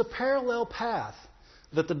 There's a parallel path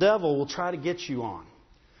that the devil will try to get you on.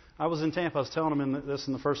 I was in Tampa. I was telling them this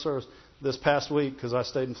in the first service this past week because I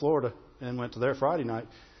stayed in Florida and went to there Friday night.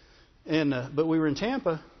 But we were in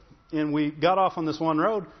Tampa, and we got off on this one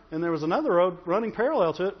road, and there was another road running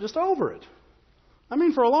parallel to it, just over it. I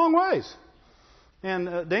mean, for a long ways.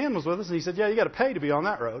 And Dan was with us, and he said, yeah, you got to pay to be on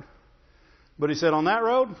that road. But he said, on that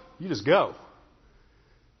road, you just go.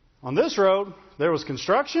 On this road, there was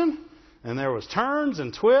construction, and there was turns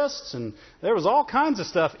and twists, and there was all kinds of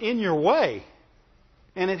stuff in your way.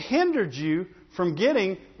 And it hindered you from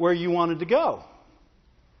getting where you wanted to go.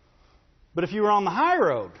 But if you were on the high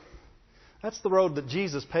road, that's the road that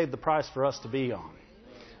Jesus paid the price for us to be on.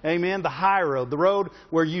 Amen. The high road. The road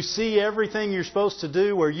where you see everything you're supposed to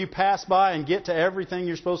do, where you pass by and get to everything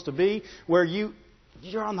you're supposed to be, where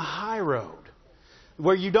you're on the high road.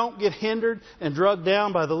 Where you don't get hindered and drugged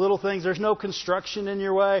down by the little things. There's no construction in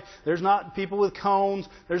your way. There's not people with cones.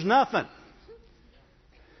 There's nothing.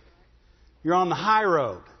 You're on the high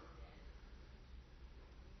road.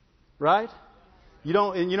 Right?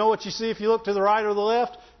 And you know what you see if you look to the right or the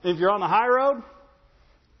left? If you're on the high road?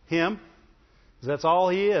 Him. That's all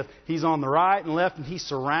He is. He's on the right and left, and He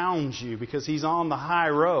surrounds you because He's on the high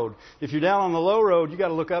road. If you're down on the low road, you got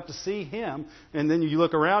to look up to see Him, and then you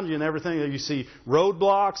look around you and everything. You see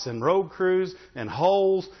roadblocks and road crews and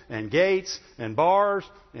holes and gates and bars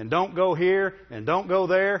and don't go here and don't go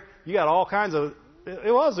there. You got all kinds of.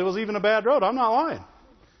 It was even a bad road. I'm not lying.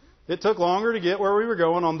 It took longer to get where we were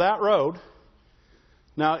going on that road.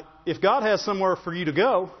 Now, if God has somewhere for you to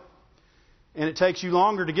go, and it takes you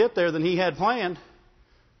longer to get there than He had planned,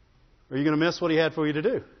 are you going to miss what He had for you to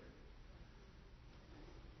do?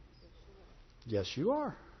 Yes, you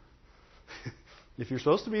are. If you're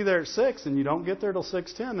supposed to be there at 6 and you don't get there till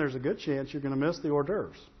 6:10, there's a good chance you're going to miss the hors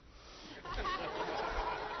d'oeuvres.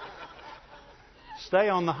 Stay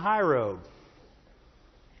on the high road.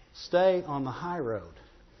 Stay on the high road.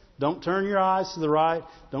 Don't turn your eyes to the right.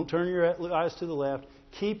 Don't turn your eyes to the left.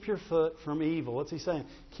 Keep your foot from evil. What's He saying?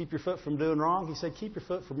 Keep your foot from doing wrong. He said, keep your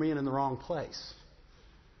foot from being in the wrong place.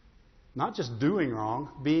 Not just doing wrong,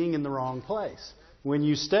 being in the wrong place. When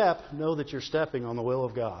you step, know that you're stepping on the will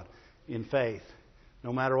of God in faith.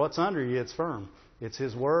 No matter what's under you, it's firm. It's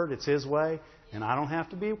His Word. It's His way. And I don't have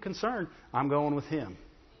to be concerned. I'm going with Him.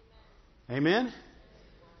 Amen?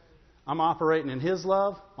 I'm operating in His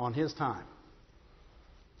love on His time.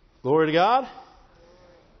 Glory to God.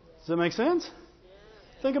 Does that make sense?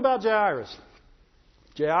 Think about Jairus.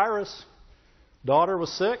 Jairus' daughter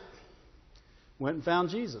was sick. Went and found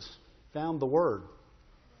Jesus. Found the Word.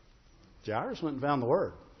 Jairus went and found the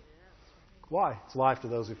Word. Why? It's life to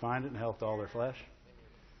those who find it and health to all their flesh.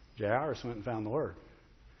 Jairus went and found the Word.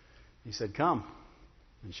 He said, come,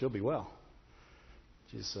 and she'll be well.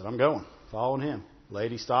 Jesus said, I'm going. Following Him.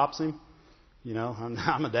 Lady stops him. You know,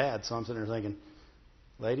 I'm a dad, so I'm sitting there thinking,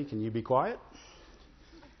 lady, can you be quiet?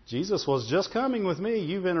 Jesus was just coming with me.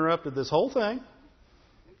 You've interrupted this whole thing.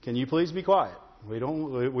 Can you please be quiet?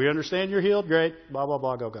 We understand you're healed. Great. Blah, blah,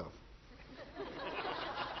 blah. Go.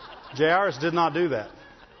 Jairus did not do that.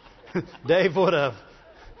 Dave would have.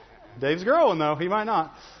 Dave's growing, though. He might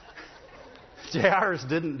not. Jairus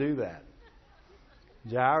didn't do that.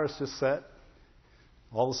 Jairus just sat.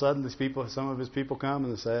 All of a sudden, some of his people come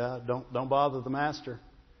and they say, don't bother the master.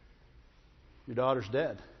 Your daughter's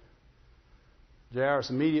dead. Jairus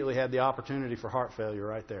immediately had the opportunity for heart failure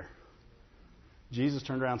right there. Jesus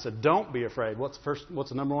turned around and said, don't be afraid. What's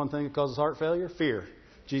the number one thing that causes heart failure? Fear.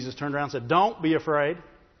 Jesus turned around and said, don't be afraid.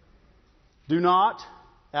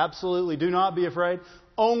 Absolutely do not be afraid.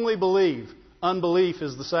 Only believe. Unbelief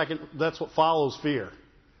is the second, that's what follows fear.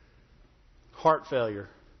 Heart failure.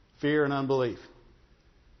 Fear and unbelief.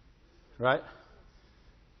 Right?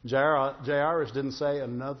 Jairus didn't say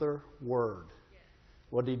another word.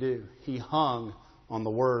 What did he do? He hung on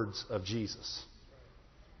the words of Jesus.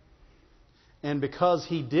 And because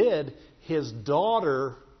he did, his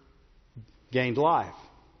daughter gained life.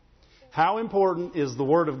 How important is the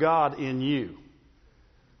Word of God in you?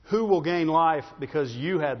 Who will gain life because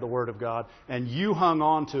you had the Word of God and you hung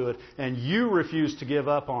on to it and you refused to give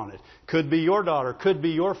up on it? Could be your daughter, could be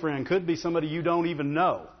your friend, could be somebody you don't even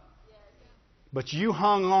know. But you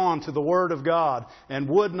hung on to the Word of God and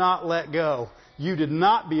would not let go. You did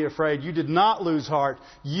not be afraid. You did not lose heart.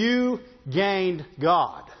 You gained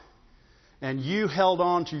God. And you held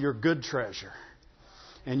on to your good treasure.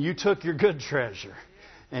 And you took your good treasure.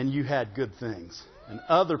 And you had good things. And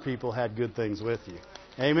other people had good things with you.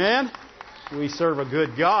 Amen? We serve a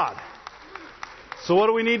good God. So what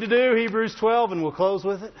do we need to do? Hebrews 12, and we'll close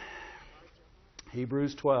with it.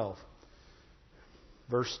 Hebrews 12,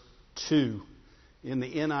 verse 2 in the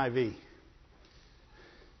NIV.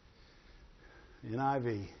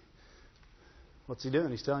 NIV. What's he doing?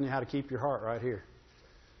 He's telling you how to keep your heart right here.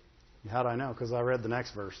 How do I know? Because I read the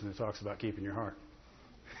next verse and it talks about keeping your heart.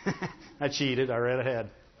 I cheated. I read ahead.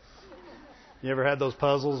 You ever had those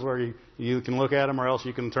puzzles where you can look at them or else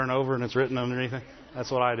you can turn over and it's written underneath it?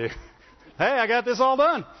 That's what I do. Hey, I got this all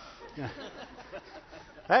done. Yeah.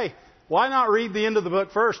 Hey, why not read the end of the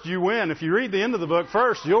book first? You win. If you read the end of the book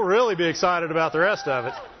first, you'll really be excited about the rest of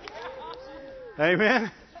it.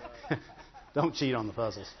 Amen? Don't cheat on the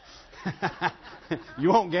puzzles. You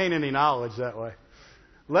won't gain any knowledge that way.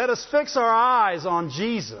 Let us fix our eyes on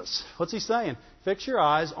Jesus. What's he saying? Fix your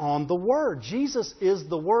eyes on the Word. Jesus is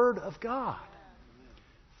the Word of God.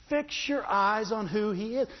 Fix your eyes on who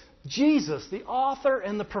He is. Jesus, the author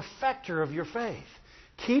and the perfecter of your faith.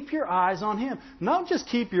 Keep your eyes on Him. Not just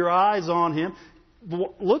keep your eyes on Him.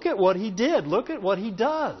 Look at what He did. Look at what He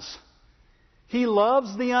does. He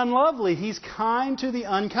loves the unlovely. He's kind to the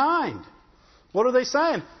unkind. What are they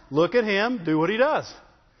saying? Look at Him, do what He does.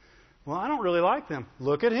 Well, I don't really like them.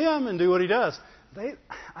 Look at Him and do what He does.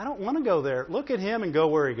 I don't want to go there. Look at Him and go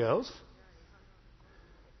where He goes.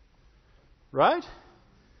 Right?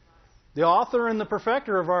 The author and the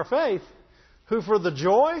perfecter of our faith, who for the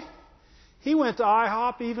joy, He went to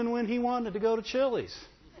IHOP even when He wanted to go to Chili's.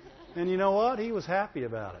 And you know what? He was happy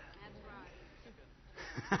about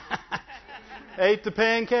it. Ate the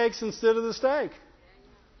pancakes instead of the steak.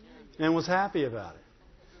 And was happy about it.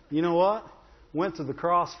 You know what? Went to the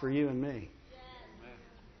cross for you and me.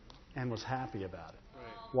 And was happy about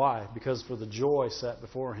it. Why? Because for the joy set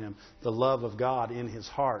before him, the love of God in his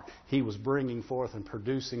heart, he was bringing forth and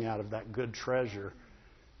producing out of that good treasure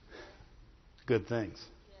good things.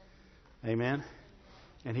 Amen?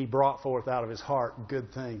 And he brought forth out of his heart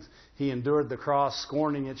good things. He endured the cross,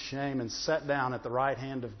 scorning its shame, and sat down at the right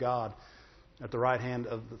hand of God, at the right hand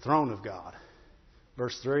of the throne of God.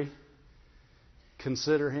 Verse 3,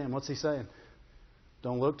 consider him. What's he saying?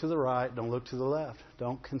 Don't look to the right. Don't look to the left.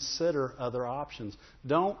 Don't consider other options.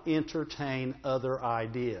 Don't entertain other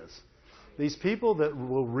ideas. These people that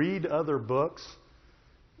will read other books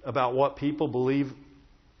about what people believe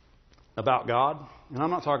about God, and I'm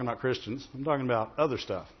not talking about Christians, I'm talking about other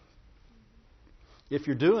stuff. If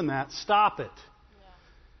you're doing that, stop it.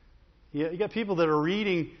 You got people that are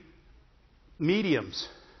reading mediums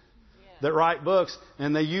that write books,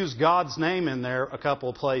 and they use God's name in there a couple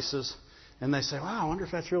of places, and they say, wow, I wonder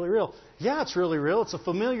if that's really real. Yeah, it's really real. It's a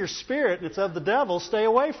familiar spirit, and it's of the devil. Stay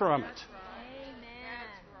away from it.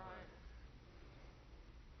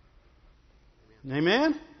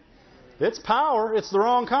 Amen? It's power. It's the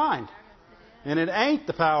wrong kind. And it ain't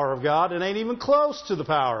the power of God. It ain't even close to the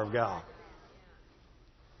power of God.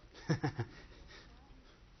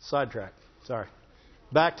 Sidetrack. Sorry.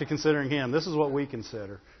 Back to considering him. This is what we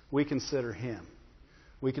consider. We consider him.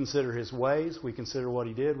 We consider his ways. We consider what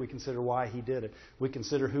he did. We consider why he did it. We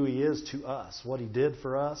consider who he is to us, what he did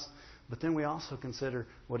for us. But then we also consider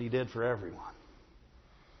what he did for everyone.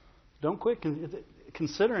 Don't quit.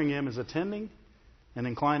 Considering him is attending and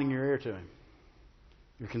inclining your ear to him.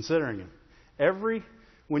 You're considering him.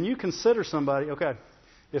 When you consider somebody, okay,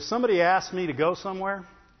 if somebody asks me to go somewhere,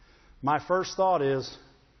 my first thought is,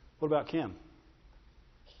 what about Kim?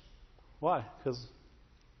 Why? Because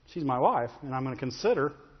she's my wife, and I'm going to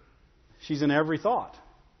consider she's in every thought.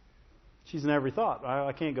 She's in every thought.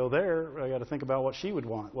 I can't go there. I got to think about what she would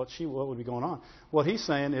want, what would be going on. What he's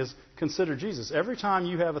saying is consider Jesus. Every time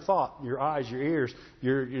you have a thought, your eyes, your ears,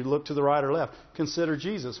 you look to the right or left. Consider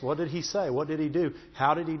Jesus. What did he say? What did he do?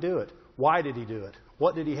 How did he do it? Why did he do it?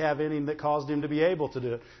 What did he have in him that caused him to be able to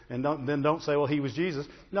do it? And don't say, well, he was Jesus.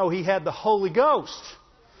 No, he had the Holy Ghost.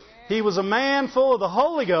 He was a man full of the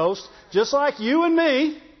Holy Ghost, just like you and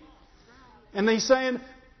me. And he's saying,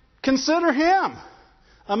 consider him.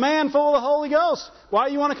 A man full of the Holy Ghost. Why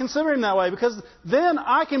do you want to consider him that way? Because then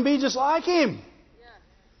I can be just like him.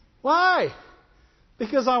 Why?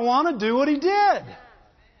 Because I want to do what he did.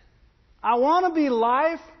 I want to be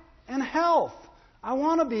life and health. I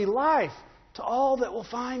want to be life to all that will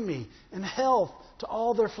find me and health to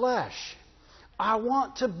all their flesh. I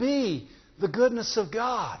want to be the goodness of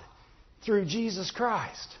God through Jesus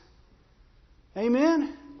Christ.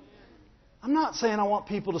 Amen? I'm not saying I want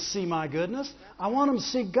people to see my goodness. I want them to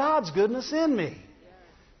see God's goodness in me.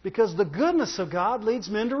 Because the goodness of God leads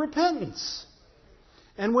men to repentance.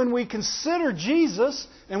 And when we consider Jesus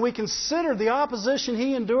and we consider the opposition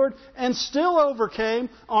He endured and still overcame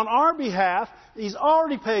on our behalf, He's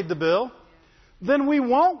already paid the bill, then we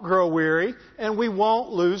won't grow weary and we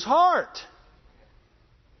won't lose heart.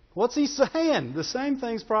 What's He saying? The same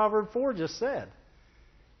things Proverbs 4 just said.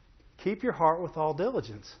 Keep your heart with all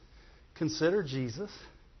diligence. Consider Jesus.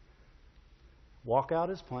 Walk out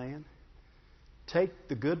His plan. Take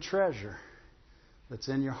the good treasure that's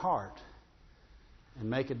in your heart and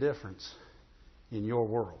make a difference in your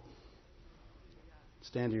world.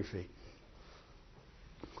 Stand to your feet.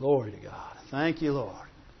 Glory to God. Thank you, Lord.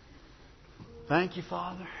 Thank you,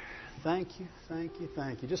 Father. Thank you, thank you,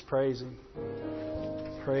 thank you. Just praise Him.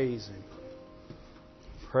 Praise Him.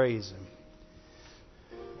 Praise Him.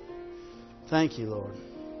 Thank you, Lord.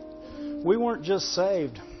 We weren't just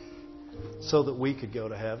saved so that we could go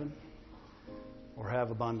to heaven or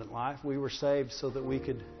have abundant life. We were saved so that we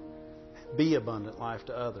could be abundant life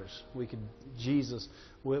to others.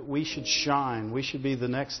 We should shine. We should be the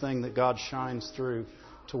next thing that God shines through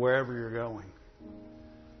to wherever you're going.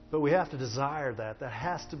 But we have to desire that. That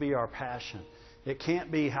has to be our passion. It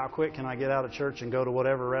can't be how quick can I get out of church and go to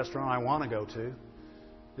whatever restaurant I want to go to.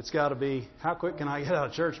 It's got to be how quick can I get out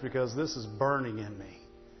of church because this is burning in me.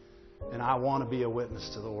 And I want to be a witness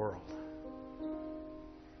to the world.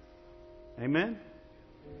 Amen?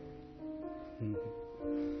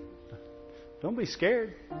 Don't be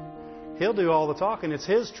scared. He'll do all the talking. It's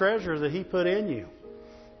His treasure that He put in you.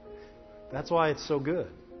 That's why it's so good.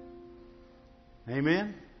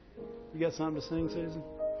 Amen? You got something to sing, Susan?